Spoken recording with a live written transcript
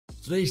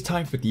Today is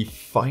time for the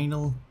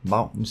final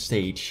mountain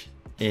stage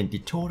in the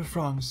Tour de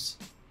France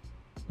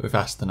with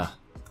Astana.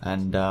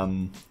 And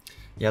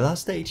yeah,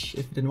 last stage,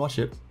 if you didn't watch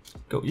it,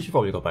 you should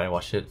probably go back and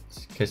watch it,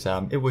 because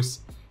it was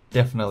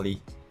definitely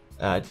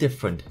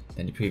different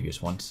than the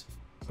previous ones.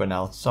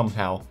 Bernal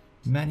somehow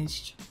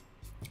managed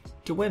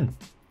to win.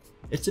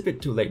 It's a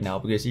bit too late now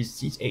because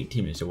he's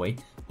 18 minutes away,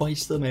 but he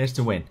still managed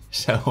to win.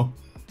 So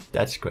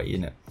that's great,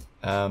 isn't it?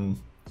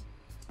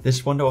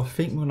 This one though, I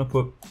think we're gonna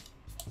put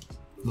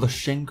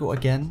Lushenko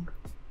again.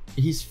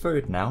 He's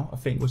third now, I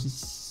think. Was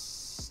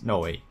he? No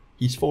wait,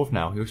 he's fourth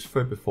now. He was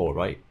third before,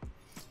 right?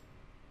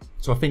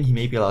 So I think he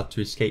may be allowed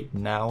to escape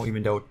now,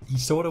 even though he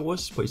sort of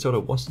was, but he sort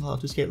of wasn't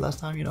allowed to escape last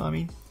time. You know what I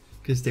mean?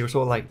 Because they were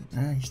sort of like,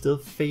 he's still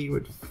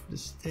favored for the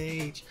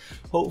stage.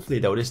 Hopefully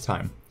though, this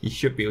time he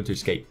should be able to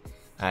escape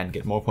and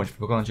get more points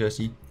for Pokemon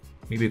jersey.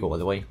 Maybe go all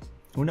the way.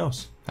 Who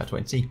knows? Have to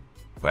wait and see.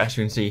 But as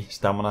you can see,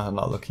 stamina are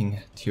not looking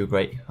too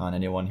great on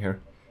anyone here.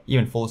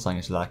 Even Volsang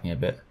is lacking a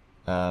bit.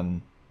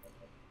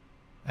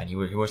 And he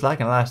was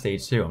lacking last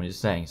stage too. I'm just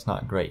saying it's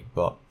not great,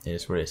 but it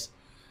is what it is.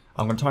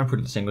 I'm going to try and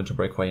put the single to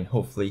breakaway, and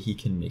hopefully he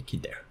can make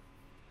it there.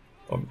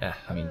 Or,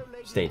 I mean,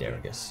 stay there, I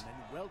guess.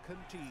 Welcome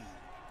to you.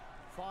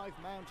 5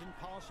 mountain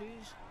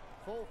passes,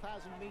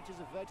 4,000 meters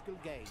of vertical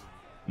gain.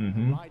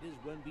 Riders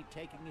won't be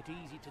taking it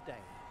easy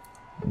today.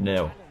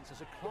 No. Talents as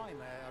a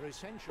climber are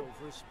essential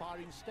for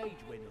aspiring stage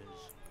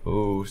winners.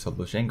 Oh, so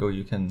Lushenko,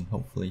 you can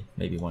hopefully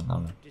maybe one. I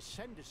don't know.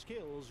 Descender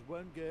skills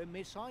won't go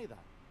amiss either.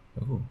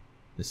 Oh,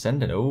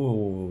 Descendant.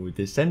 Oh,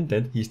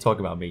 Descendant. He's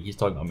talking about me. He's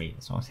talking about me.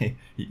 That's what I'm saying.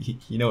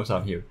 He knows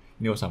I'm here.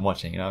 He knows I'm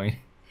watching. You know what I mean?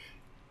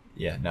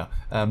 Yeah. No.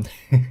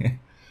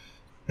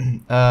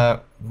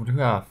 What do we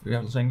have? We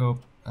have Lushenko.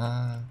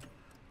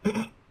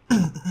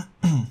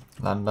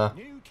 Landa.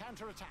 New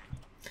counter-attack.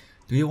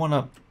 Do you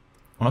wanna?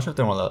 I'm not sure if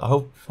they want to.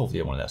 Hopefully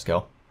they want to let us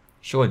go.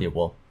 Surely they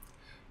will.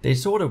 They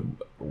sort of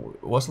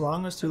was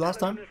allowing us to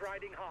last time.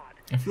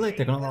 I feel like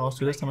they're gonna allow us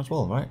to this time as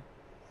well, right?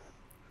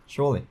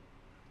 Surely.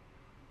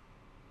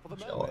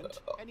 No,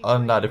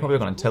 they're probably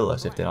gonna tell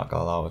us if they're not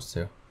gonna allow us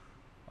to.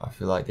 I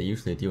feel like they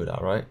usually do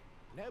that, right?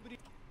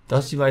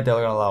 Does seem like they're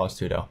gonna allow us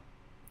to though.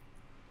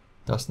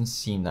 Doesn't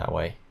seem that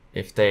way.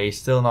 If they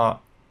still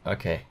not,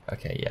 okay,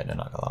 yeah, they're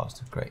not gonna allow us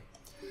to. Great.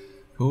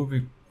 Who would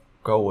we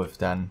go with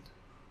then?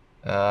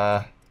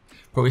 But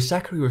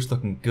Zachary was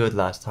looking good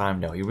last time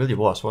though. He really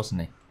was,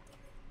 wasn't he?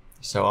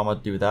 So I'm gonna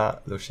do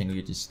that. Lushenko,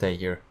 you just stay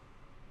here.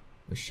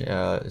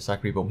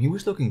 Zachary Boom. He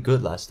was looking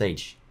good last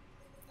stage,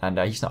 and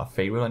he's not a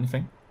favorite or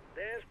anything.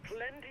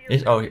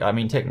 Oh, I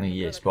mean technically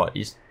he is, but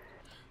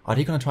are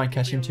they gonna try and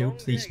catch him too?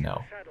 Please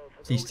no.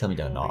 Please tell me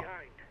they're not.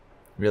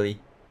 Really?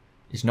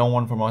 Is no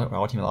one from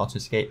our team allowed to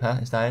escape? Huh?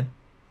 Is that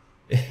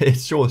it? It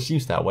sure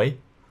seems that way.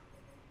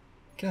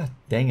 God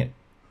dang it.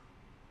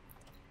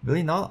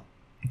 Really not?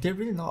 They're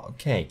really not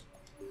okay.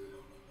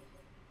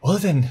 Well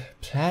then,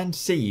 plan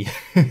C.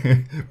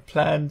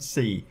 Plan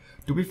C.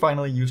 Do we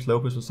finally use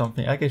Lopez for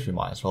something? I guess we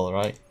might as well,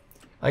 right?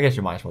 I guess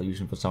we might as well use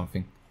him for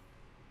something.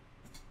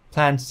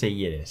 Plan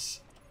C it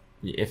is.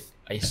 If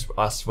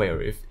I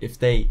swear, if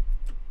they...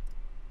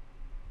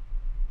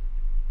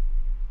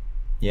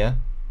 Yeah?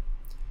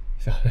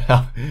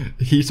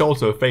 He's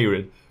also a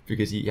favorite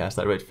because he has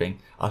that red thing.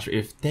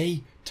 If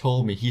they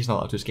told me he's not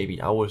allowed to escape,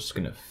 I was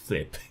gonna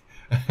flip.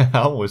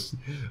 I was...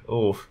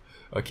 Oh,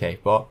 okay,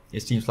 but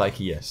it seems like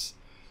he is.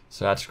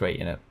 So that's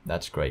great, innit?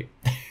 That's great.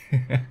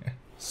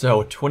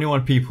 So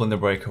 21 people in the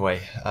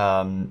breakaway.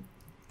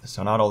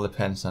 So now it all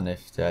depends on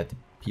if the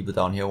people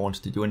down here wants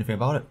to do anything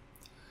about it.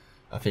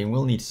 I think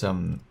we'll need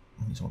someone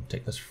to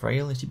protect us.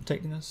 Frail, is he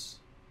protecting us?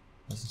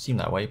 Doesn't seem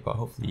that way, but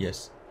hopefully he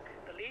is.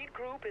 The lead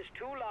group is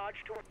too large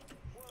to...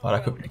 Oh,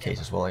 that could be the case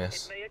as well, I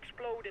guess. It may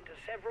explode into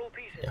several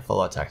pieces. Yeah,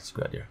 full attack is a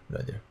good idea.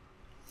 Good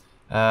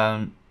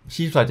idea.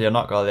 Seems like they're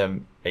not gonna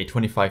let a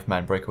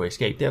 25-man breakaway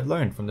escape. They have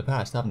learned from the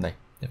past, haven't they?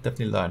 They've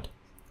definitely learned.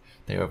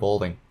 They're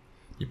evolving.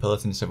 The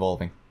Peloton is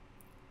evolving.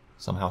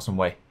 Somehow, some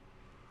way.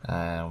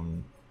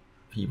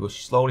 People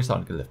slowly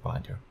starting to get left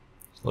behind here.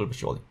 Slowly but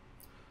surely.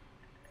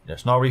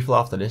 There's no refill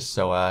after this,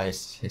 so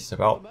it's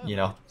about, you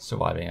know,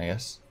 surviving, I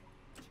guess.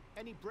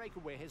 Any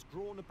breakaway has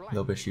drawn a blank.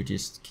 Little bit, you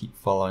just keep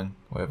following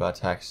whatever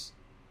attacks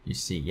you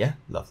see, yeah?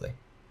 Lovely.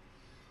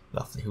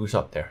 Lovely. Who's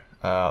up there?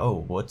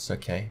 Oh, Woods,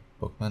 okay.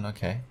 Bookman,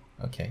 okay.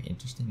 Okay,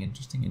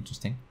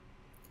 interesting.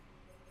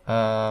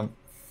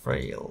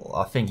 Frail.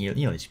 I think he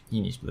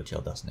needs blue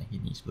gel, doesn't he?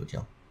 He needs blue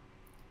gel.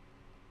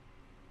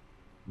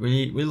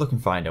 We're looking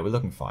fine though, we're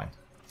looking fine.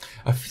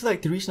 I feel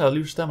like the reason I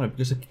lose stamina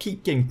because I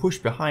keep getting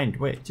pushed behind.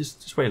 Wait,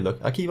 just wait, look.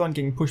 I keep on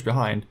getting pushed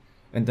behind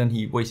and then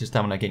he wastes his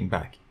stamina getting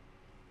back.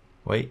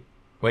 Wait,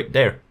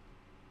 there.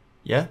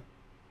 Yeah?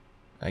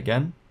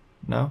 Again?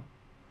 No?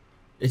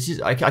 It's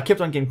just, I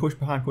kept on getting pushed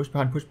behind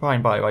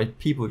by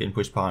people getting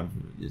pushed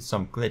behind. It's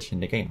some glitch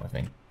in the game, I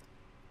think.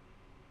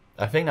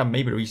 I think that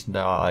may be the reason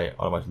that I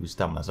otherwise lose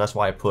stamina. So that's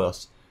why I put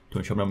us to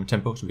ensure minimum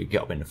tempo so we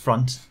get up in the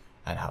front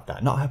and have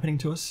that not happening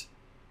to us.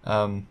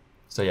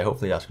 So yeah,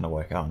 hopefully that's going to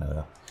work out now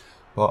though.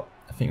 But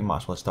I think we might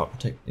as well start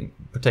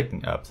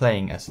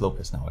playing as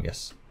Lopez now, I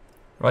guess.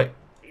 Right?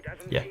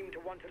 Yeah.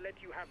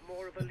 let you have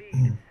more of a lead,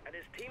 and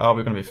his team. Oh,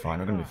 we're gonna be fine.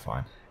 We're gonna be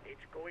fine.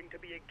 It's going to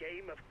be a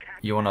game of cat.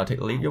 You wanna take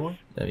the lead, you want?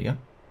 There we go.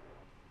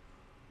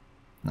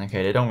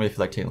 Okay, they don't really feel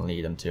like taking the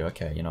lead, them two.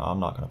 Okay, you know, I'm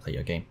not gonna play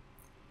your game.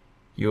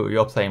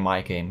 You're playing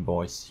my game,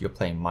 boys. You're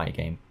playing my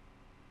game.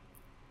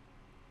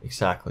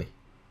 Exactly.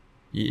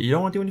 You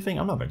don't want to do anything?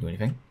 I'm not gonna do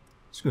anything.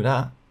 Screw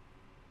that.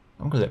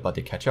 I'm gonna let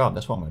Buddy catch up.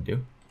 That's what I'm gonna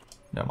do.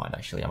 Never mind.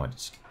 Actually, I might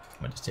just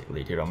take the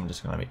lead here. I'm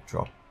just gonna make a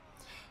drop.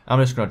 I'm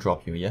just gonna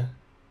drop you. Yeah.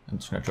 I'm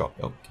just gonna drop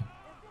you. Okay.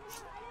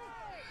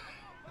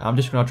 I'm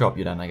just gonna drop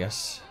you then. I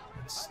guess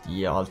it's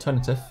the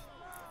alternative.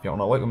 If you don't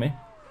wanna work with me,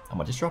 I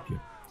might just drop you.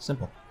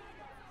 Simple.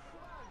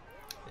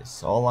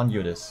 It's all on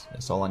you.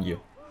 It's all on you.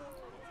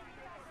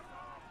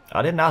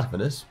 I didn't ask for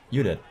this.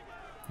 You did.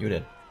 You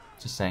did.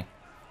 Just saying.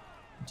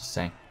 Just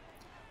saying.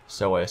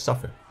 So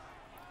suffer.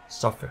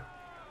 Suffer.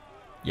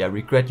 Yeah,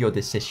 regret your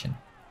decision.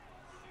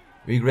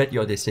 Regret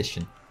your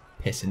decision,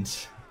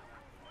 peasants.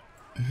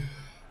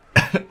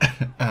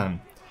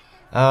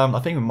 I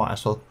think we might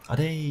as well. Are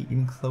they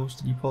even close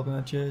to the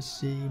Pokemon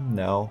jersey?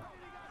 No.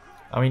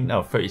 I mean,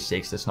 no,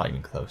 36. That's not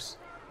even close.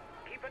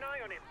 Keep an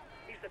eye on him.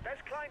 He's the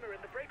best climber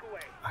in the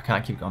breakaway. I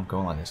can't keep on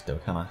going like this, though,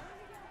 can I?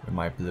 With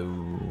my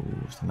blue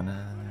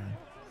stamina.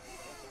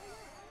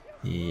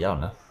 Yeah, I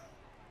don't know.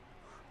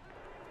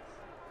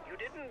 You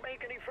didn't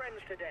make any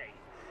friends today.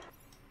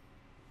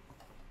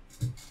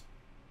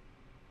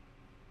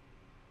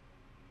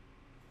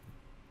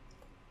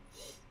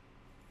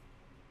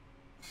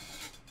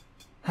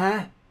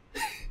 Huh?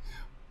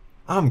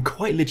 I'm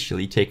quite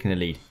literally taking the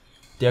lead.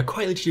 They are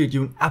quite literally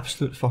doing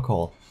absolute fuck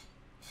all.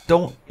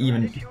 Don't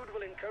even. Attitude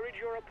will encourage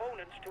your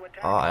opponents to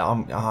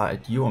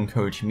attack. You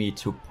encourage me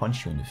to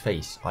punch you in the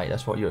face.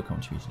 That's what you're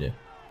encouraging me to do.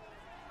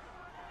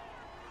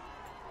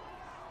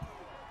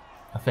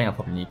 I think I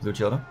probably need blue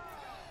gel though.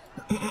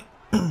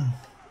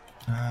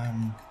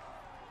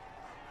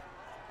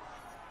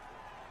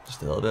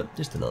 Just a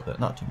little bit,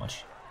 not too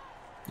much.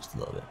 Just a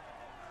little bit.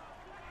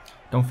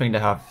 Don't think they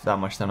have that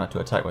much stamina to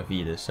attack with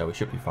either, so we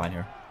should be fine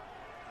here.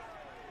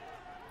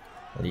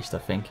 At least I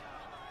think.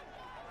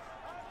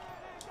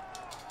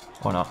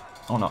 Oh no,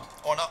 oh no,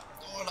 oh no,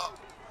 oh no.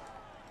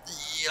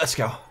 Yeah, let's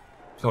go.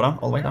 Go down,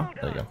 all the way down.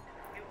 There you go.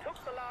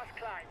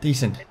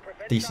 Decent,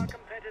 decent.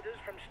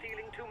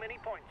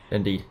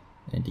 Indeed,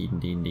 indeed,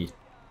 indeed, indeed.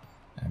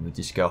 And we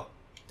just go.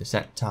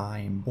 Descent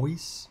time,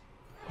 boys.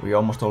 We're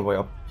almost all the way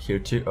up here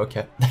too.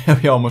 Okay,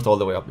 we're almost all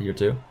the way up here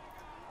too.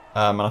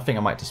 And I think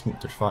I might just move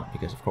to the front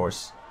because, of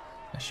course,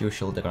 as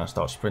usual, they're gonna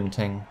start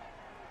sprinting.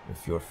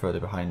 If you're further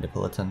behind the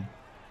peloton,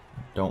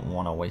 I don't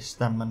want to waste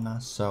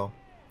stamina, so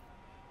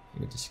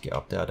if you just get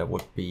up there, that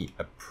would be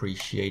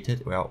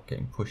appreciated without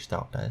getting pushed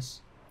out. That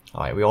is.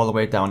 Alright, we're all the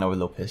way down now with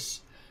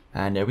Lopez,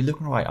 and we're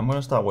looking right. I'm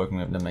gonna start working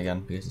with them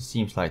again because it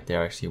seems like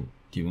they're actually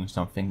doing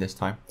something this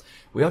time.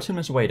 We are 2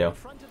 minutes away though.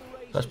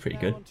 That's pretty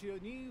good.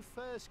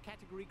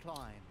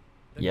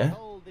 Yeah.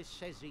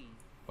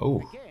 Oh.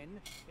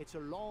 Again, it's a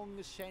long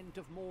ascent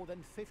of more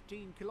than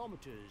 15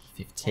 kilometers.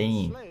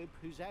 15. On a slope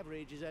whose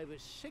average is over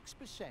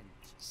 6%.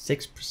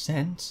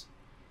 6%?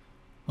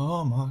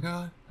 Oh my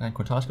god. And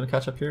Quintana's gonna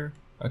catch up here?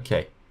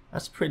 Okay.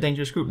 That's a pretty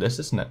dangerous group, this,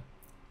 isn't it?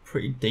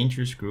 Pretty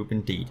dangerous group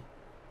indeed.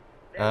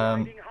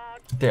 I'm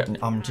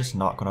just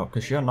not gonna,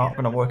 because you're not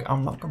gonna work.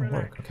 I'm not gonna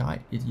work,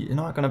 okay? You're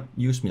not gonna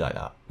use me like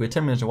that. We're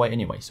 10 minutes away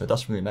anyway, so it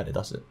doesn't really matter,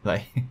 does it?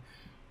 Like,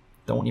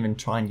 don't even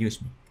try and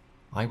use me.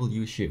 I will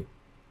use you.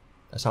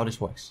 That's how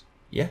this works.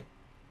 Yeah?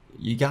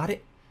 You got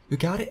it? You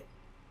got it?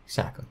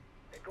 Exactly.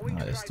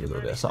 Alright, let's do a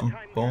little bit of something.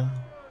 Boom.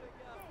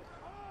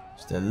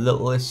 Just a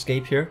little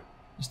escape here.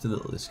 Just a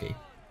little escape.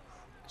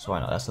 So why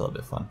not? That's a little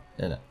bit fun,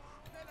 isn't it?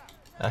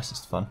 That's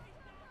just fun.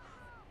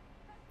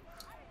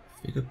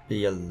 If we could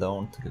be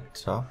alone to the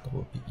top, that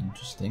would be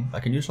interesting. I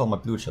can use all my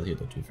blue gel here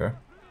though, to be fair.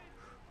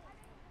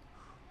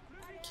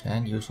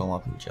 Can use all my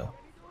blue gel.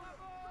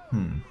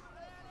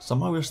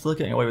 Somehow we're still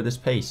getting away with this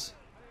pace.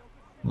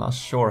 Not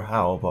sure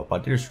how, but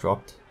Badir's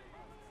dropped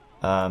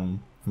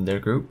from their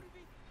group,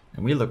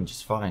 and we're looking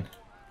just fine.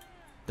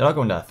 They're not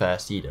going that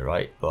fast either,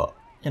 right? But,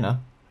 you know,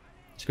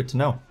 it's good to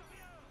know.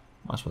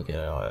 Might as well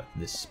get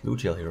this blue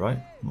gel here, right?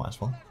 Might as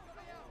well.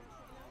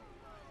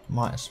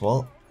 Might as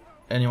well.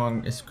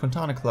 Anyone, is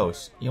Quintana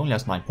close? He only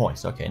has 9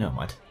 points. Okay, never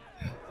mind.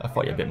 I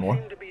thought you a bit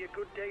more.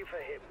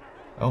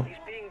 Oh,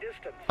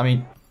 I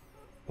mean,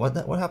 what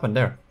happened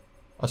there?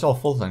 I saw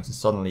full length and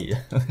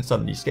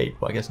suddenly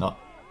escaped, but I guess not.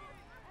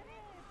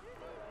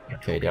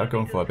 Okay, they are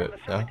going for a bit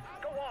there.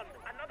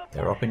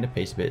 They're upping the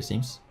pace a bit, it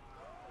seems.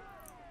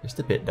 Just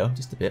a bit though,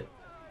 just a bit.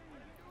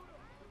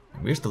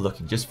 And we're still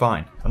looking just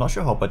fine. I'm not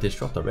sure how bad this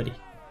dropped already.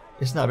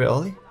 Isn't that a bit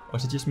early? Or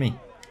is it just me?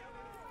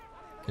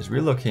 Because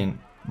we're looking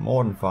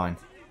more than fine.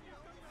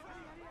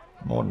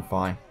 More than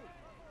fine.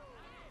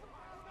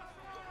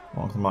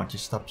 One of them might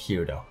just stop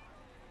here though.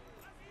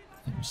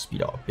 Let me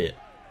speed up a bit.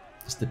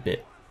 Just a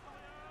bit.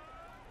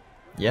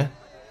 Yeah?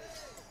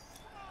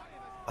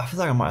 I feel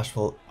like I might as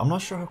well. I'm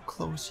not sure how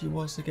close he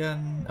was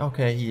again.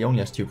 Okay, he only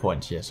has 2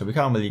 points here, so we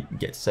can't really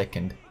get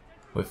second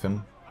with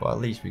him. But at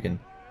least we can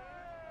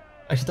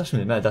Actually, it doesn't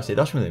really matter, does it? It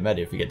doesn't really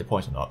matter if we get the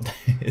points or not.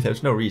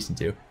 There's no reason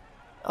to.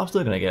 I'm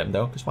still gonna get them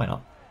though, because why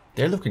not?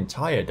 They're looking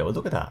tired though,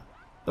 look at that.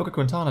 Look at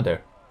Quintana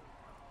there.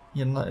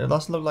 Yeah, it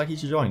doesn't look like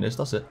he's enjoying this,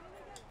 does it?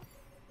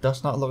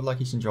 Does not look like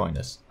he's enjoying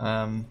this.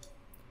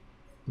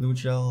 Blue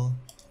gel.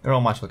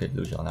 Oh, might as well get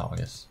blue gel now, I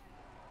guess.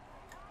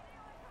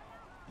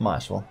 Might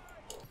as well.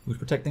 Who's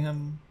protecting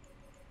him?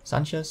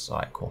 Sanchez?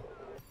 Alright, cool.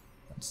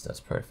 That's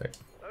perfect.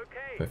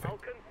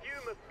 Perfect.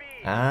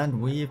 And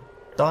we've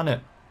done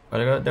it.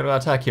 They're gonna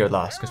attack here at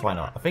last, because why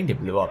not? I think they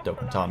blew up though,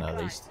 Quintana at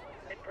least.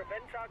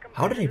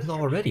 How did they blow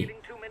already?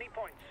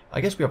 I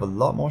guess we have a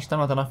lot more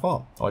stamina than I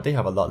thought. Or they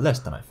have a lot less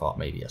than I thought,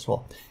 maybe, as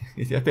well.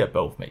 It's a bit of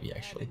both, maybe,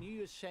 actually.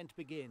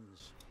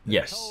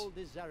 Yes.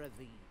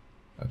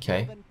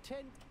 Okay.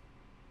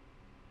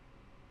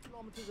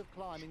 Kilometers of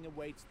climbing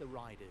awaits the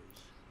riders.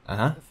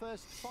 The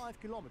first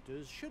 5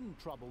 kilometers shouldn't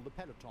trouble the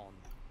peloton.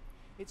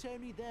 It's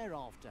only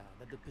thereafter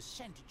that the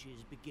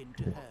percentages begin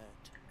to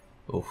hurt.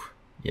 Oof.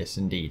 Yes,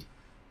 indeed.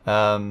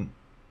 Yeah,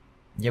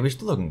 we're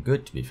still looking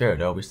good, to be fair,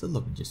 though. We're still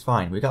looking just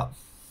fine. We got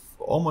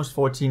almost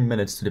 14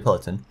 minutes to the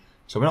peloton,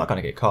 so we're not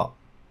going to get caught.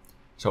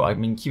 So, I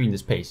mean, keeping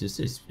this pace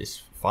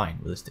is fine,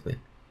 realistically.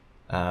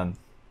 Yeah,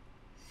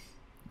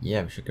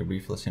 we should get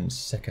refills in a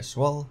sec as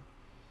well.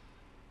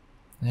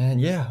 And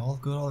yeah, all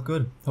good, all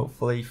good.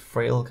 Hopefully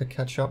Frail could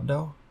catch up,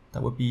 though.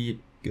 That would be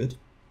good.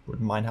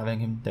 Wouldn't mind having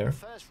him there.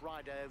 First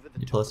rider over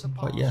the top of the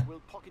pass will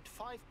pocket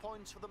 5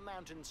 points for the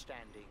mountain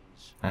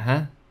standings.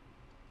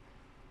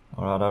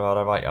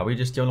 Alright. Are we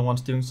just the only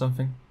ones doing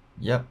something?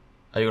 Yep.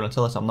 Are you going to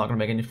tell us I'm not going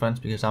to make any friends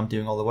because I'm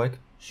doing all the work?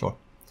 Sure.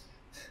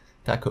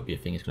 That could be a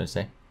thing he's going to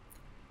say.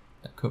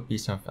 That could be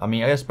something. I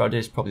mean, I guess Bardet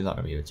is probably not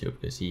going to be able to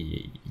because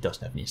he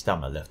doesn't have any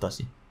stamina left, does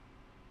he?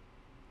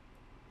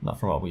 Not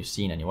from what we've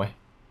seen anyway.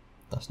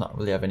 Does not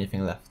really have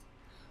anything left.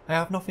 I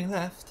have nothing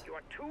left.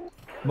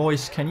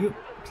 Boys, can you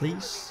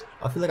please?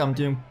 I feel like I'm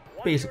doing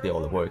basically all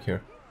the work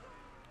here.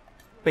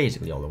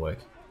 Basically all the work.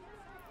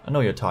 I know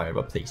you're tired,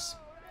 but please.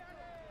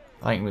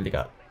 I ain't really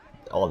got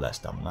all that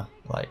stamina.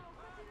 Like,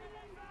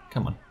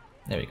 come on.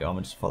 There we go. I'm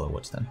gonna just follow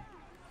what's then.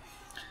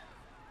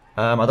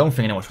 I don't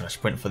think anyone's gonna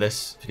sprint for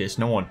this because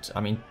no one.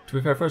 I mean, to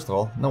be fair, first of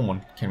all, no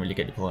one can really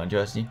get the Peloton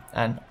jersey,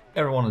 and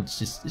everyone is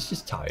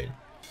just tired.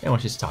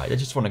 Everyone's just tired. They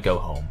just want to go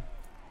home.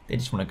 They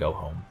just want to go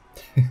home.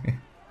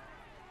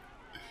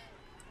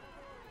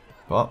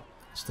 But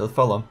still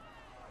follow him.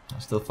 I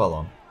still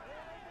follow him.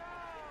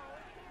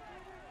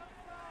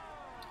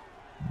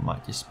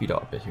 Might just speed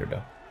up a bit here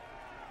though.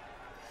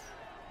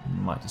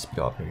 Might just speed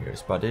up here,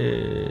 but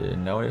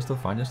no, they're still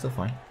fine. They're still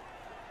fine.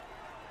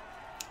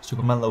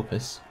 Superman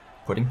Lopez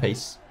putting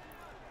pace.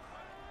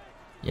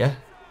 Yeah.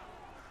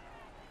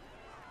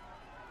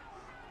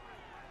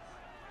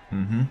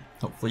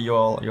 Hopefully you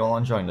all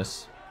enjoying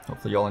this.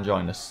 Hopefully you all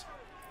enjoying this.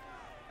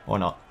 Or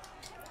not.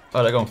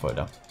 Oh, they're going for it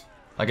though.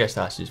 I guess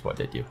that's just what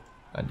they do.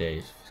 And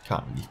they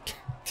can't really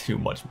do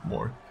much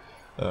more.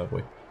 Oh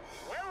boy.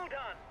 Well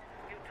done.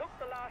 You took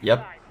the last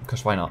yep,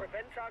 because why not?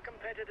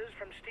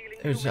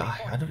 Is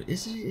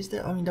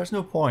there, I mean, there's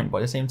no point, but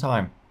at the same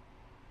time,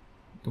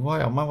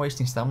 am I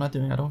wasting stamina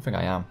doing? I don't think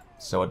I am.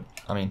 So,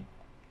 I mean,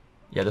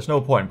 yeah, there's no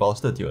point, but I'll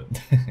still do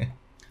it.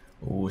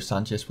 Oh,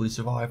 Sanchez, will he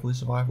survive? Will he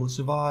survive? Will he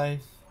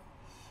survive?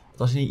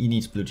 Doesn't he? He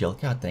needs blue gel.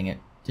 God dang it.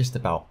 Just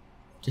about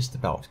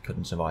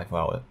couldn't survive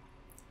without it.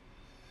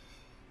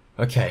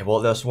 Okay, well,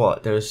 there's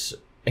what? There's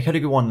a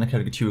category 1 and a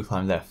category 2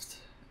 climb left.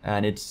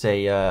 And it's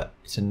a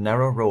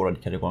narrow road on the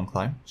category 1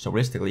 climb. So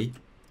realistically,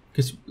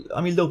 because,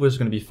 I mean, Lobo is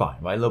going to be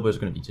fine, right? Lobo is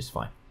going to be just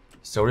fine.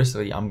 So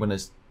realistically, I'm going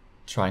to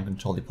try and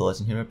control the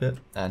pillars in here a bit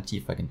and see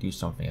if I can do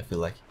something. I feel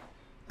like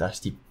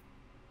that's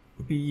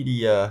would be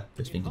the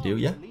best thing to do,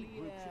 yeah?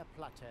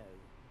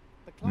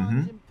 The climb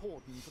is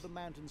important for the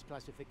mountain's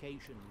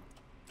classification.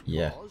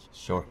 Yeah,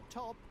 sure. At the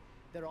top,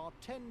 there are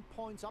 10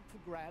 points up for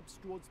grabs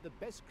towards the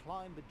best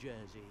climber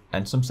jersey.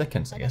 And some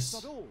seconds, I guess.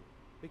 That's not all,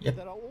 because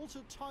there are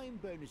also time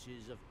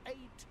bonuses of 8,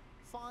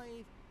 5,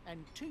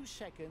 and 2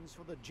 seconds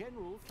for the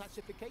general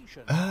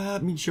classification. I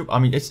mean, sure. I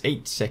mean, it's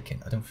 8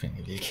 seconds. I don't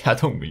really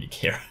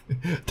care.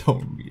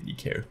 Don't really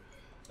care.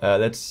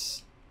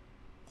 Let's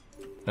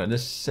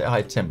set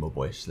high tempo,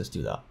 boys. Let's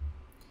do that.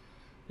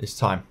 It's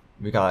time.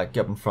 We gotta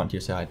get up in front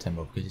here, set high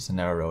tempo, because it's a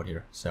narrow road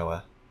here.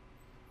 So,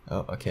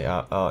 oh, okay.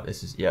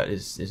 This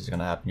is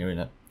gonna happen here,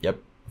 isn't it? Yep.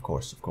 Of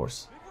course.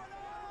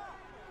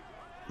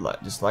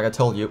 Just like I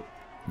told you,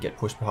 get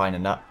pushed behind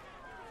and that.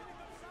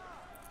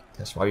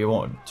 That's why we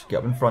want to get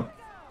up in front,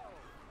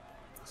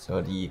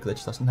 so the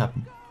glitch doesn't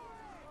happen.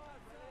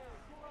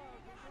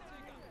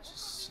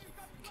 Just see if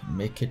we can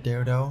make it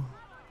there, though.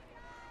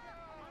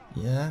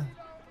 Yeah.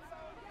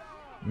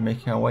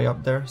 Making our way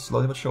up there,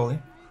 slowly but surely.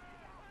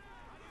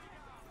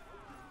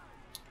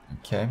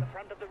 Okay.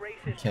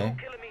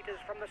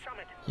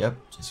 Yep,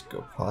 just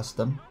go past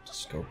them.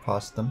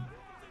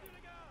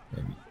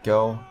 There we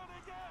go.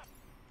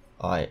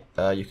 Alright,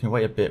 you can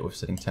wait a bit with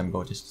setting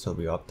tempo just till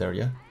we're up there,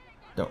 yeah?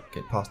 Don't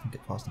get past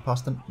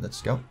them.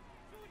 Let's go.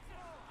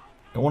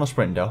 Don't want to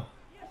sprint though.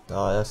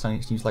 That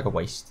seems like a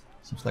waste.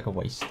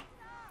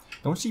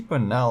 Don't see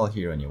Bernal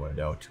here anywhere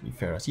though, to be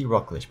fair. I see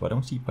Rocklish, but I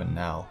don't see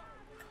Bernal.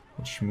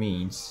 Which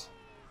means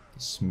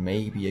this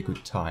may be a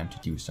good time to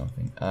do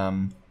something.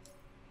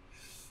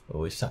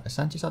 Oh, is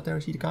Sanchez out there?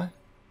 Is he the guy?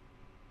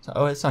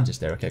 Oh, it's Sanchez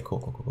there. Okay,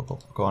 cool.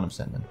 Go on, I'm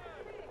sending.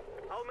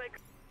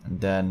 And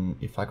then,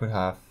 if I could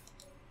have...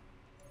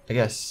 I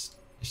guess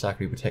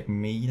Zachary would take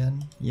me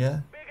then,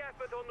 yeah?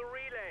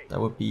 That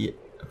would be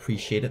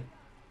appreciated.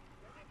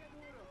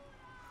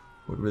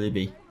 Would really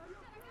be.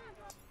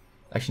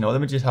 Actually, no,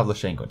 let me just have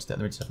Lushenko instead.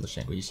 Let me just have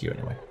Lushenko. He's here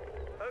anyway.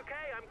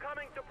 Okay, I'm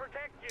coming to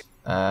protect you.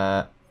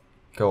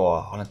 Go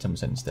on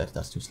 10% instead.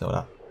 That's too slow,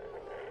 that.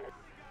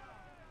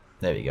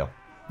 There we go.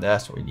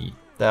 That's what we need.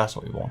 That's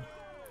what we want.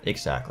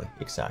 Exactly.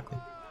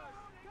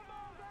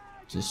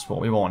 Just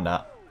what we want,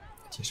 that.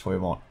 Just what we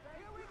want.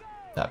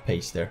 That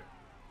pace there.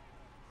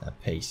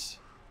 That pace.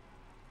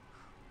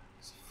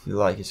 I feel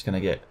like it's gonna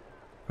get...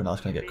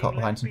 Bernal's gonna get caught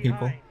behind some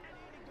people.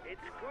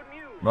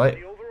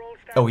 Right?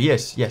 Oh,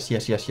 yes.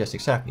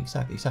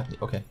 Exactly.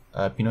 Okay.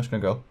 Pinot's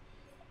gonna go.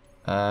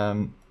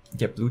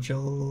 Get blue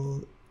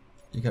gel.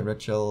 You get red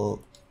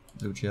gel,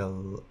 blue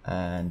gel,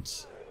 and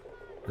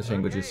the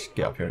thing will just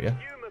get up here, yeah?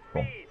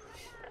 Cool.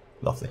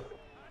 Lovely.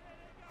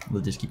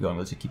 We'll just keep going,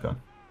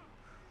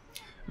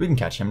 We can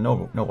catch him,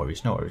 no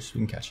worries. We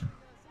can catch him.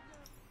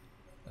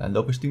 And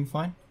Lopez doing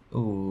fine?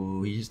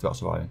 Ooh, he's just about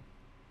surviving.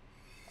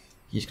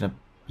 He's gonna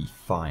be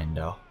fine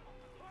though.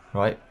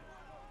 Right?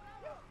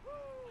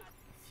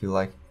 I feel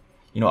like...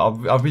 You know,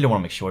 I really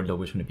want to make sure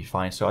Lopez is gonna be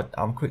fine, so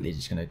I'm quickly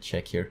just gonna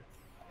check here.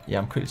 Yeah,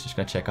 I'm quickly just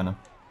gonna check on him.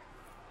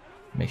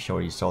 Make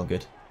sure he's all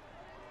good.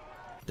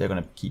 They're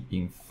gonna keep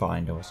being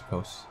fine though, I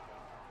suppose.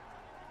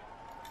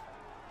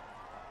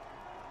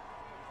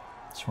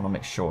 Just wanna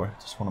make sure.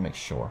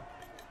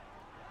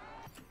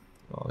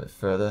 Go a bit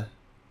further.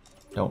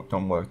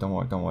 Don't work,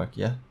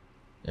 yeah?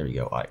 There we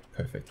go. Alright,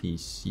 perfect.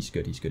 He's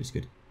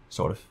good.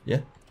 Sort of,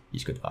 yeah?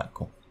 He's good. Alright,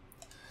 cool.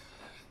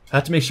 I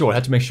had to make sure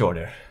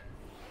there.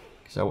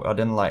 Because I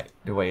didn't like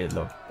the way it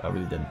looked. I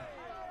really didn't.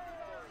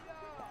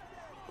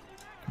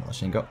 Come on,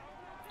 Shingo.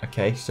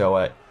 Okay, so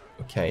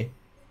okay.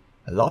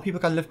 A lot of people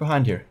got left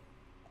behind here.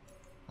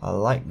 I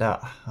like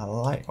that. I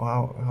like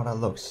how that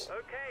looks.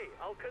 Okay,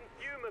 I'll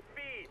consume a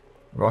feed.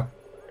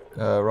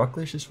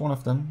 Rocklish is one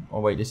of them. Oh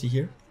wait, is he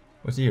here?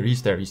 Was he here?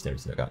 He's there.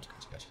 Gotcha.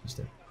 He's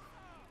there.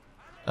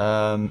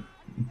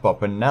 But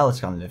Bernal is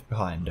kind of left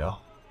behind though.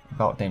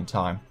 About damn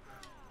time.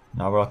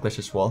 Now Rocklish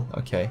as well.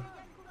 Okay.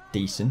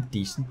 Decent.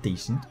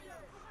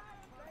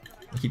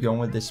 I keep going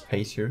with this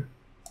pace here.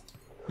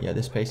 Yeah,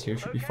 this pace here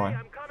should be fine.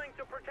 I'm coming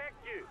to protect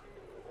you.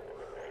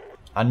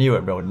 I knew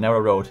it, bro. Narrow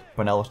road.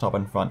 Bernal was not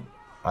in front.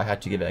 I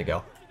had to give it a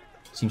go.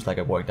 Seems like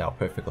it worked out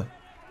perfectly.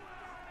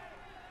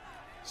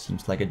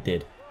 Seems like it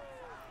did.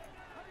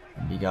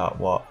 And we got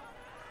what?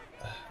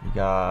 We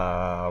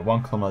got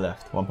 1 kilometer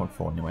left.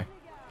 1.4 anyway.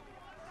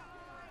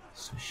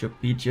 So should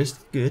be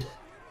just good.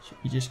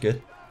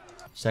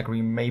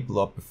 Zachary may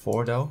blow up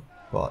before though.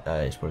 But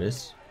that is what it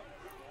is.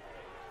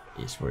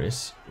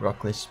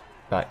 Rocklish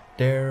back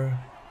there.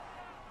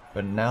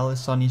 Bernal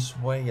is on his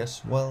way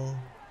as well.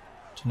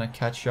 Trying to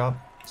catch up.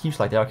 Seems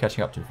like they are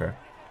catching up, to be fair.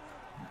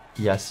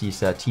 Yes,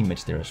 his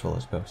teammates there as well, I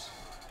suppose.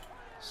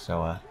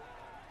 So,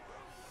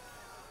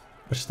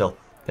 but still,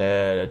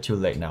 they're too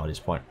late now at this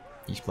point.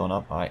 He's blown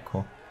up. Alright,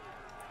 cool.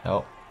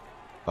 Oh,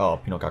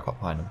 Pinot got caught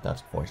behind him.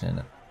 That's unfortunate, isn't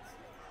it?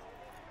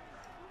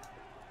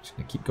 Just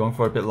gonna keep going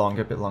for a bit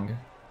longer.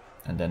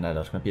 And then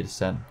that's gonna be a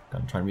descent.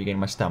 Gonna try and regain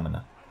my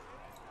stamina.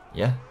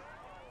 Yeah?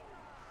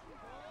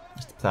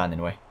 It's the plan,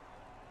 anyway.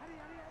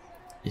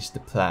 It's the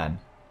plan.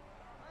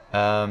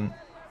 I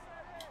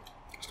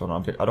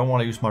don't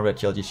want to use my red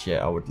gel just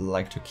yet. I would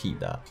like to keep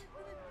that.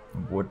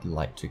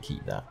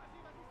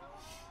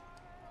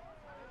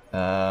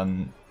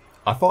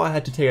 I thought I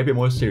had to take it a bit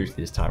more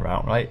seriously this time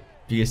around, right?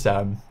 Because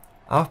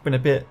I've been a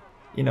bit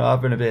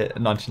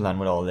nonchalant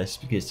with all this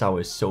because I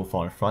was so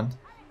far in front.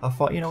 I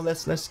thought, you know,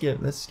 let's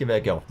give it a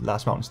go.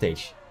 Last mountain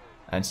stage,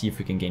 and see if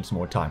we can gain some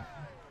more time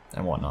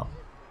and whatnot.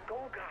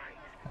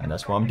 And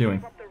that's what I'm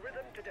doing.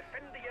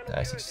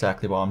 That's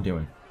exactly what I'm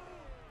doing.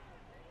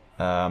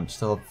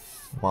 Still a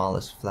while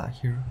is flat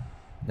here.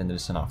 Then the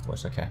descent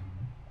afterwards, okay.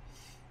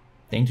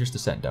 Dangerous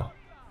descent though,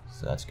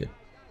 so that's good.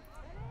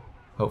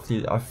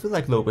 Hopefully, I feel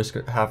like Lopez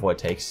could have what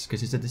it takes,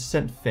 because it's a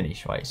descent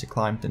finish, right? It's a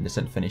climb, then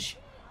descent finish.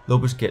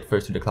 Lopez get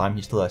first to the climb,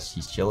 he still has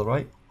his chill,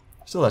 right?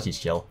 Still has his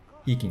chill.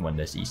 He can win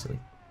this easily.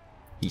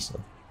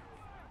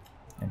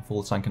 And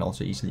full sun can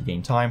also easily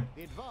gain time.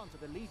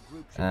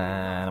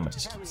 And I'm gonna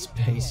just keep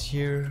space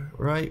here,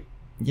 right?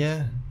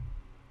 Yeah.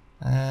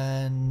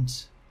 And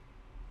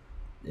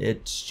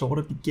it sort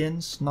of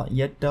begins. Not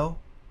yet though.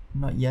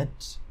 Not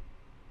yet.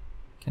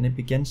 Can it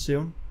begin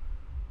soon?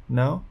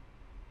 No?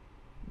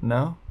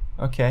 No?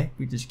 Okay,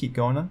 we just keep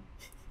going then.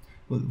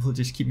 We'll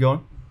just keep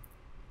going.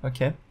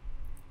 Okay.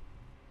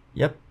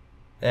 Yep.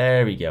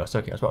 There we go. It's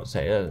okay, I was about to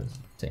say,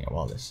 taking a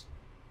while this.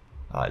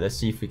 Alright, let's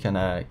see if we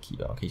can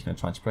keep. Okay, he's gonna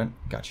try and sprint.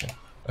 Gotcha.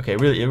 Okay,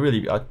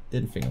 really, I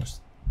didn't think it was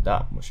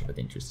that much of a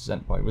dangerous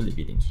descent, but it really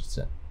be dangerous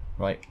descent.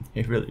 Right?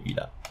 It really be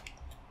that.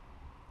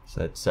 So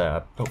let's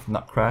hopefully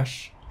not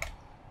crash.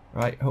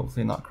 Right,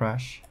 hopefully not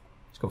crash.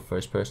 Let's go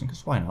first person,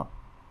 because why not?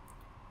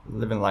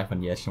 Living life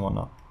on the edge and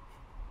whatnot.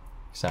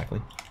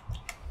 Exactly.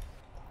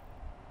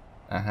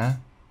 Uh-huh.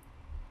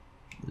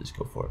 Let's just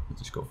go for it.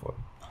 Let's just go for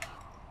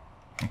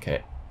it.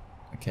 Okay.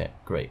 Okay,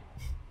 great.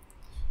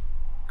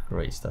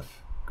 Great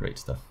stuff. Great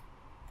stuff.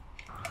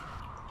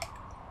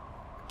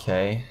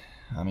 Okay.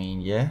 I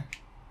mean, yeah.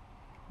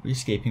 We're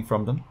escaping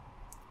from them.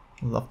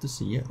 Love to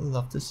see it.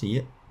 Love to see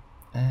it.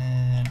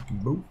 And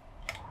boom.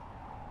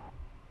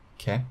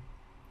 Okay.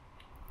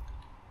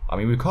 I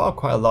mean, we caught up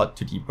quite a lot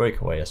to the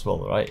breakaway as well,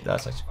 right?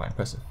 That's actually quite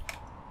impressive.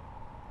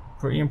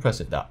 Pretty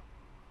impressive, that.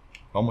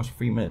 Almost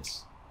 3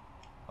 minutes.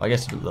 I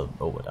guess a little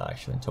over that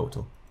actually in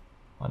total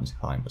on this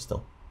climb, but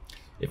still.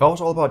 If I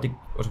was all about the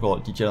what's it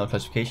called, the general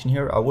classification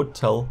here, I would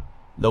tell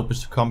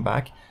Lopez to come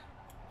back,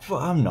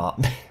 but I'm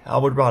not. I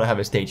would rather have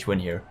a stage win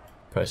here,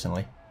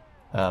 personally.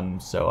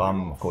 So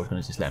I'm of course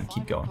going to just let him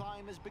keep going.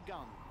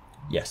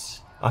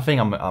 Yes, I think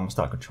I'm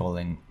start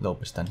controlling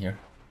Lopez then here.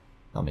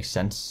 That makes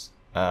sense.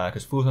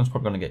 Because Fulton's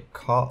probably going to get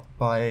caught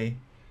by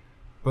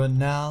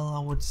Bernal, I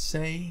would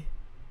say.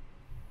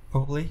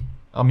 Probably.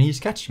 I mean, he's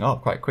catching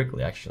up quite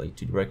quickly, actually,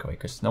 to the breakaway,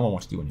 because no one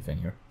wants to do anything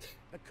here.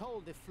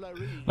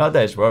 Not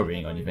that it's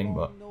worrying or anything,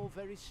 but...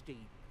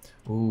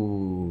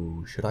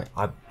 Ooh, should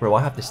I? Bro,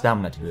 I have the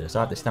stamina to do this.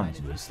 I have the stamina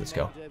to do this. Let's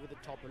go.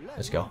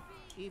 Let's go.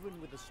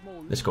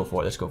 Let's go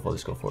for it. Let's go for it.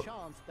 Let's go for it.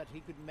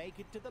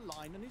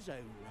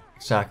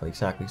 Exactly,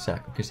 exactly,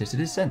 exactly. Because it's a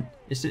descent.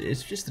 It's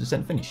just a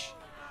descent finish.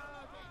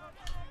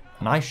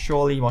 And I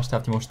surely must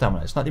have the most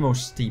stamina. It's not the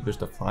most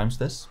steepest of climbs,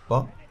 this,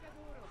 but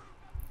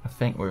I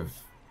think with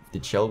the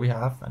chill we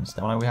have and the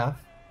stamina we have,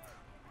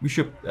 we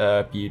should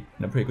be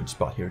in a pretty good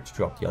spot here to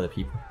drop the other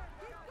people.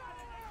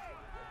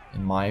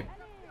 In my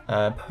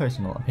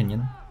personal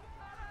opinion.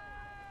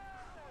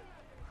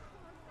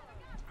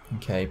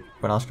 Okay,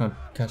 Bernal's gonna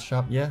catch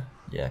up, yeah?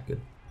 Yeah,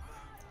 good.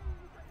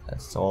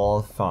 That's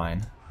all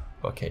fine.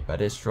 Okay, but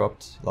it's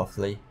dropped,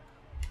 lovely.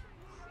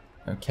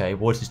 Okay,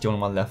 Woods is the only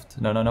one left.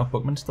 No,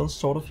 Bookman's still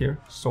sort of here,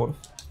 sort of.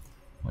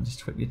 I'll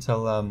just quickly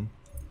tell,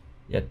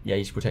 yeah,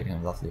 he's protecting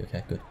him, lovely,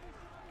 okay, good.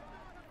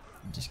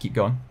 Just keep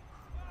going.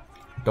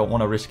 Don't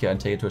want to risk it and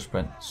take it to a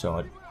sprint, so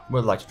I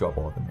would like to drop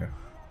all of them here.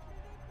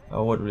 I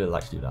would really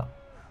like to do that.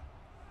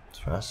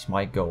 So that's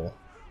my goal.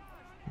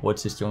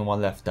 Woods is the only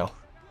one left, though.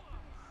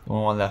 The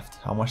only one left.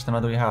 How much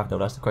stamina do we have, though?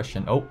 That's the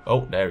question.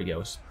 Oh, there he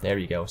goes. There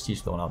he goes.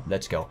 He's blown up.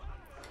 Let's go.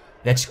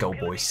 Let's go,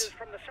 boys.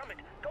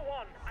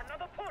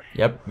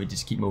 Yep, we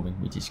just keep moving.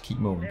 We just keep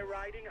moving.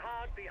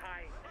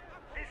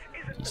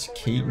 We just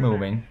keep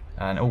moving.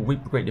 And oh, we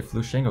break the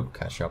Flushing or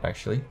catch up,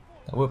 actually.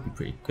 That would be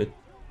pretty good.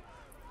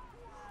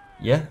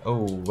 Yeah.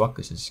 Oh,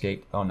 Ruckus has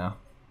escaped. Oh no.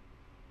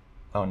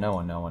 Oh no,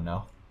 oh no, oh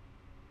no.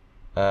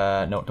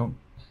 No, don't.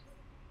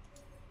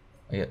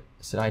 Yeah,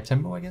 Said I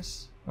tempo, I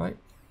guess? Right?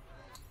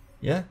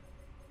 Yeah?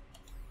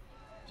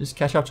 Just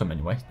catch up to him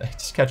anyway.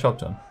 Just catch up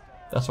to him.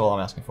 That's all I'm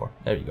asking for.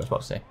 There you go, I was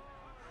about to say.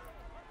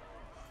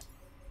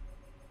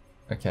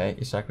 Okay,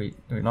 it's like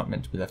we're not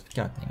meant to be left.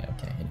 God dang it,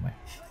 okay, anyway.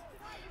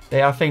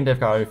 I think they've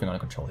got everything under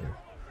control here.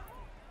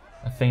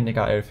 I think they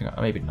got everything,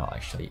 maybe not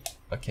actually.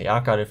 Okay,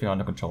 I've got everything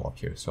under control up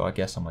here, so I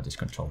guess I'm gonna just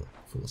control it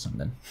for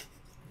something.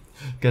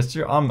 Because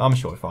I'm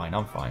sure fine,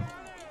 I'm fine.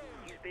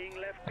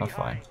 I'm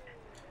fine.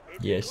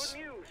 Yes.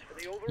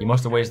 He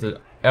must have wasted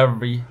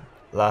every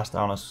last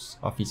ounce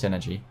of his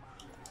energy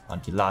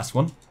on the last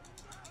one.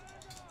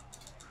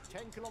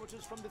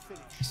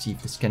 Let's see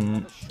if this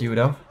can do it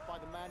though.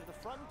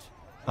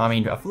 I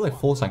mean, I feel like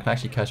Fulton can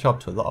actually catch up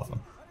to a lot of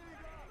them.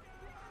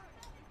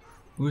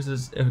 Who's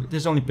this?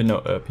 There's only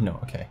Pinot.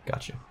 Okay,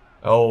 gotcha.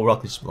 Oh,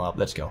 Rockly's blown up.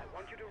 Let's go.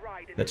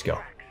 Let's go.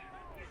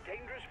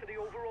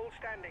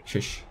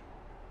 Shush.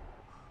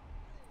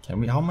 Can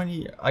we? How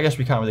many? I guess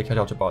we can't really catch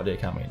up to Bardet,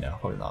 can we? No,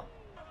 probably not.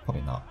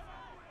 Probably not.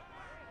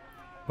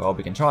 Well,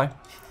 we can try.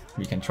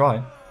 We can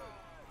try.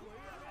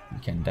 We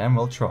can damn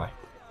well try.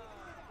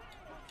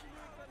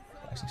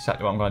 That's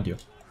exactly what I'm going to do.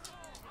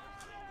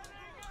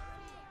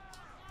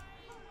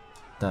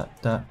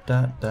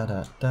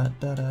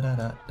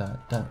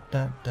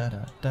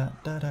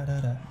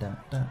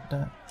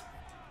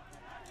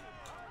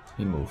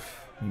 We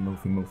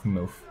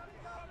move.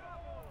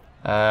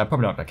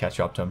 Probably not gonna catch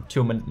up to him.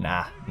 2 minutes?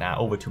 Nah,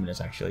 over 2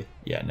 minutes actually.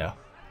 Yeah, no.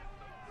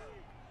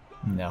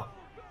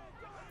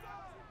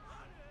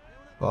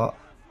 But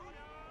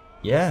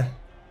yeah,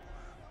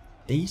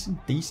 decent.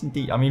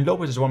 I mean,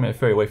 Lopez is 1 minute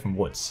 30 away from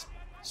Woods,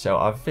 so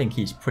I think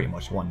he's pretty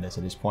much won this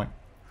at this point.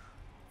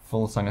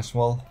 Full sang as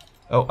well.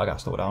 Oh, I gotta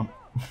slow down.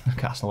 I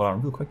gotta slow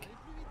down real quick.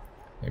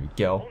 There we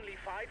go.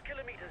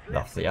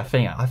 Lovely. I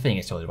think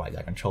it's only right that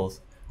I controlled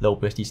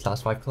Lopez these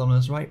last 5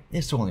 kilometers, right?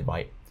 It's only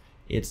right.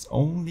 It's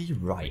only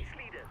right.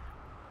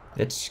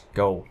 Let's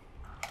go.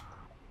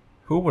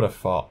 Who would have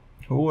thought?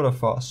 Who would have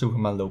thought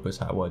Superman Lopez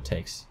had what it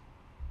takes?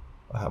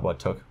 Or had what it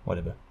took?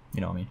 Whatever.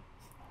 You know what I mean?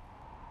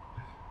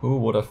 Who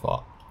would have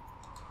thought?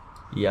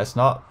 He has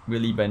not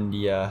really been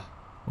the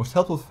most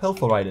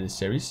helpful rider in this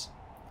series.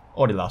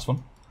 Or the last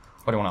one.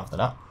 Or the one after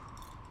that.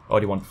 Or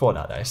the one before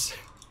that, that is.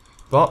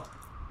 But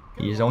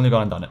he's only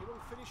gone and done it.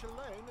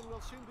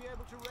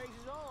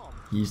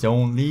 He's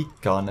only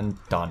gone and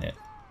done it.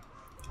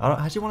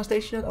 Has he won a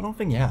stage yet? I don't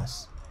think he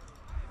has.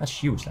 That's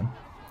huge then.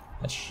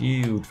 That's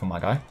huge for my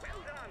guy.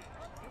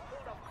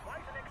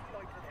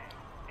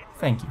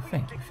 Thank you,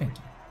 thank you, thank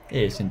you.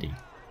 Yes, indeed.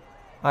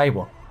 I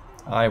will.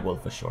 I will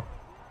for sure.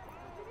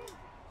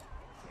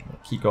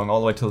 Keep going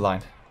all the way to the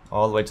line.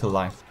 All the way to the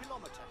line.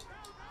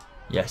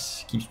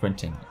 Yes, keep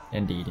sprinting.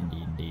 Indeed,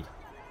 indeed, indeed.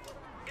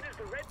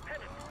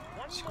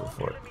 Let's go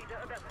for it.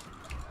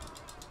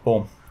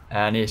 Boom.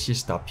 And it's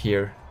just up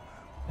here.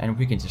 And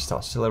we can just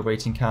start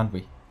celebrating, can't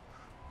we?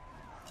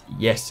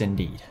 Yes,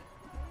 indeed.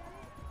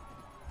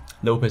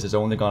 Lopez has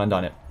only gone and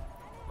done it.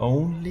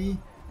 Only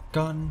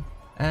gone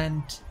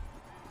and...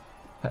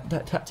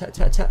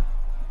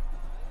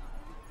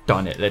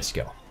 done it. Let's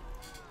go.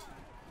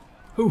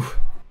 Whew.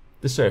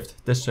 Deserved.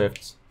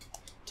 Deserved.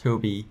 To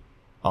be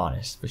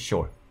honest, for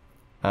sure.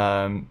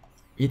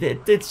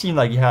 It did seem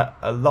like he had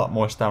a lot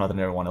more stamina than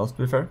everyone else,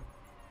 to be fair.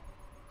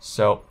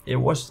 So it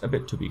was a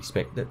bit to be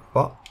expected,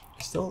 but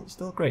still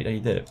great that he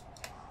did it.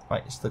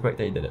 Right, it's still great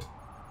that he did it.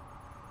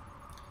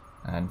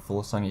 And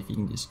Fuglsang, if he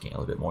can just gain a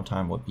little bit more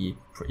time, would be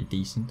pretty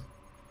decent.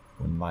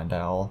 Wouldn't mind that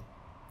at all.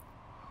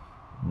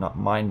 Not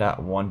mind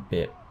that one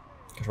bit.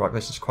 Because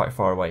Roglic is quite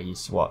far away.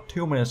 He's what,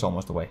 2 minutes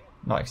almost away.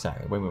 Not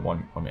exactly. Maybe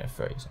 1 minute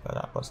 30, something like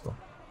that, but still.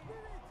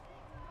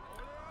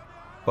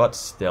 But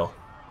still.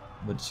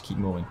 We'll just keep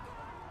moving.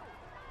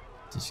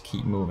 Just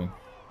keep moving.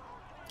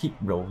 Keep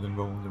rolling,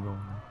 rolling,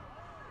 rolling.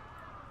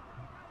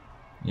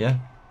 Yeah.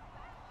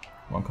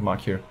 One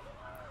mark here.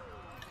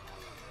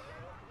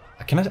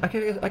 I guess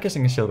I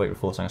can celebrate with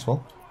Fuglsang as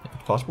well. If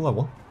it's possible, I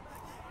will.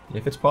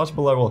 If it's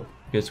possible, I will.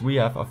 Because we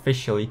have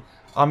officially...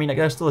 I mean,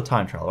 there's still a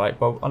time trial, right?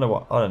 But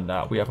other than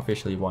that, we have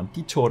officially won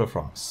the Tour de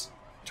France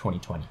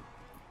 2020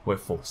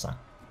 with Fuglsang.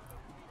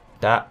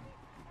 That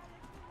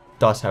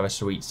does have a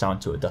sweet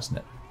sound to it, doesn't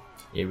it?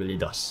 It really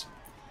does.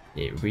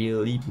 It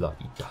really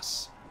bloody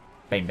does.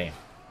 Bang, bang.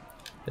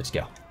 Let's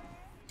go.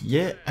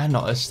 Yeah,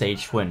 another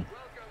stage win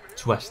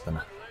to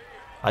Astana.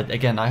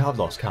 Again, I have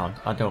lost count.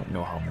 I don't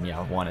know how many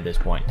I've won at this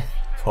point.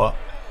 But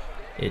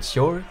it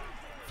sure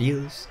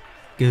feels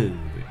good,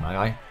 my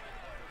guy.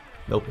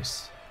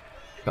 Lopez.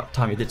 About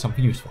time you did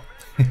something useful.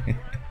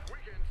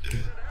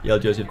 Yellow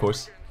jersey, of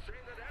course.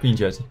 Green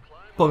jersey.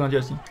 Polygon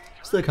jersey.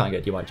 Still can't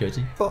get the white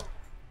jersey. But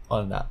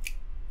other than that,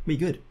 we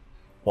good.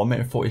 1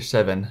 minute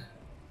 47.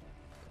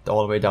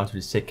 All the way down to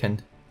the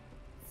second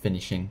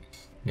finishing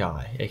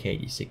guy, aka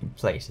the second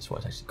place is what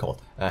it's actually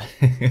called.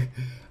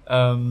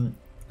 And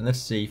let's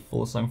see,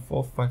 Fuglsang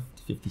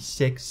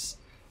 4:56.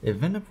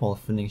 Evenepoel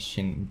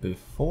finishing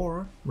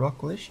before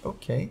Roglic.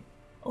 Okay,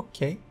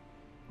 okay.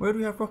 Where do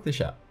we have Roglic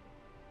at?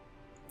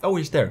 Oh,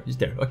 he's there. He's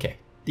there. Okay,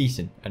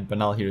 decent. And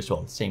Bernal here as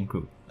well. Same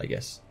group, I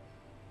guess.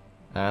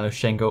 And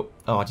Oshenko.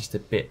 Oh, just a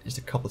bit, just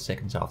a couple of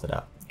seconds after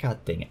that.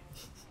 God dang it.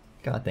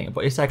 God dang it.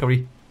 But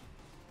Isakari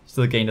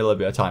still gained a little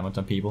bit of time on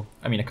some people.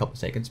 I mean, a couple of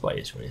seconds, but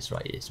it is what it is,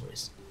 right? It is what it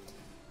is.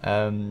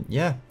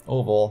 Yeah,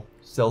 overall,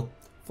 still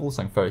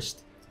Fuglsang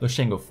first,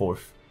 Oshenko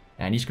fourth,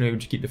 and he's going to be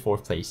able to keep the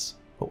 4th place,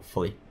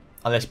 hopefully.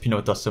 Unless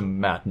Pinot does some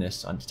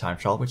madness on the time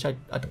trial, which I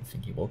don't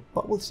think he will,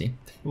 but we'll see.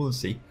 We'll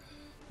see.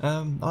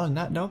 Other than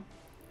that, no.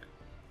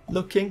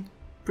 Looking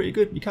pretty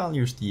good. We can't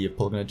use the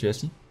Polygon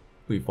jersey.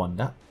 We've won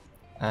that.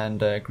 And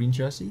green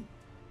jersey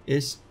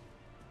is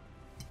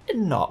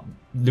not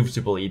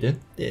losable either.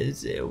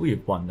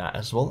 We've won that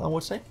as well, I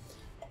would say.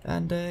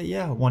 And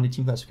yeah, won the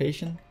team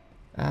classification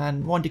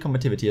and won the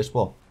combativity as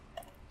well.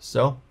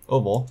 So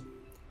overall,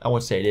 I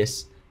would say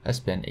this has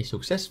been a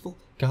successful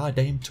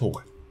goddamn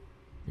tour.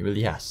 It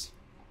really has.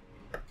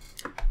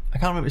 I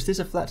can't remember, is this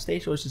a flat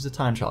stage or is this a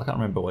time trial? I can't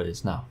remember what it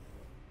is now.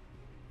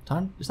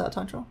 Time? Is that a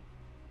time trial?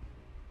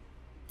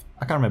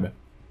 I can't remember.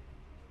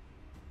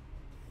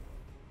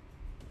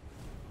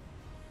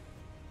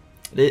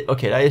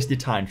 Okay, that is the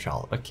time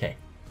trial. Okay.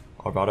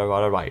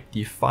 Alright.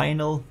 The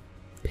final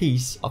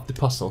piece of the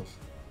puzzle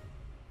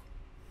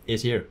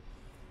is here.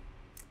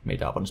 Made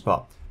that up on the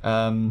spot.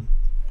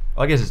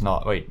 I guess it's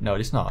not. Wait, no,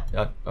 it's not.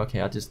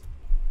 Okay, I just...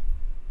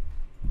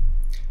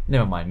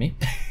 Never mind me.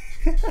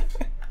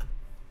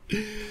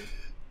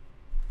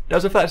 That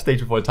was a flat stage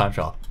before the time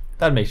trial.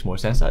 That makes more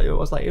sense. It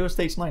was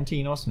stage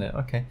 19, wasn't it?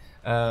 Okay.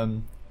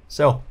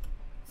 So,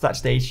 flat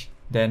stage,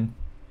 then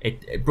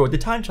it brought the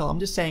time trial. I'm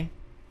just saying,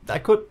 I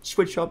could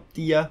switch up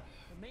the,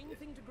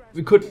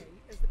 we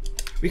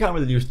can't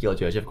really use the yellow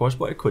jersey, of course,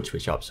 but it could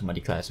switch up some of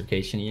the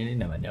classification. You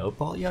never know.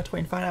 But yeah, try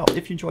and find out.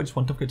 If you enjoyed this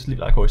one, don't forget to leave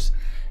a like, of course.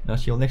 And I'll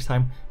see you all next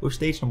time with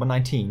stage number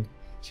 19.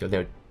 See you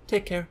there.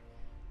 Take care.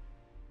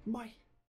 Bye.